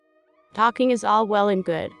Talking is all well and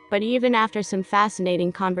good, but even after some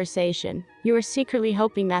fascinating conversation, you are secretly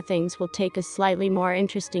hoping that things will take a slightly more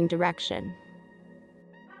interesting direction.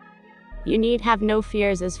 You need have no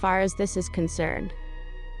fears as far as this is concerned.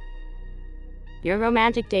 Your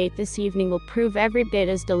romantic date this evening will prove every bit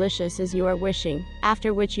as delicious as you are wishing,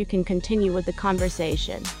 after which you can continue with the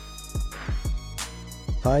conversation.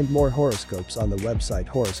 Find more horoscopes on the website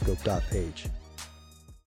horoscope.page.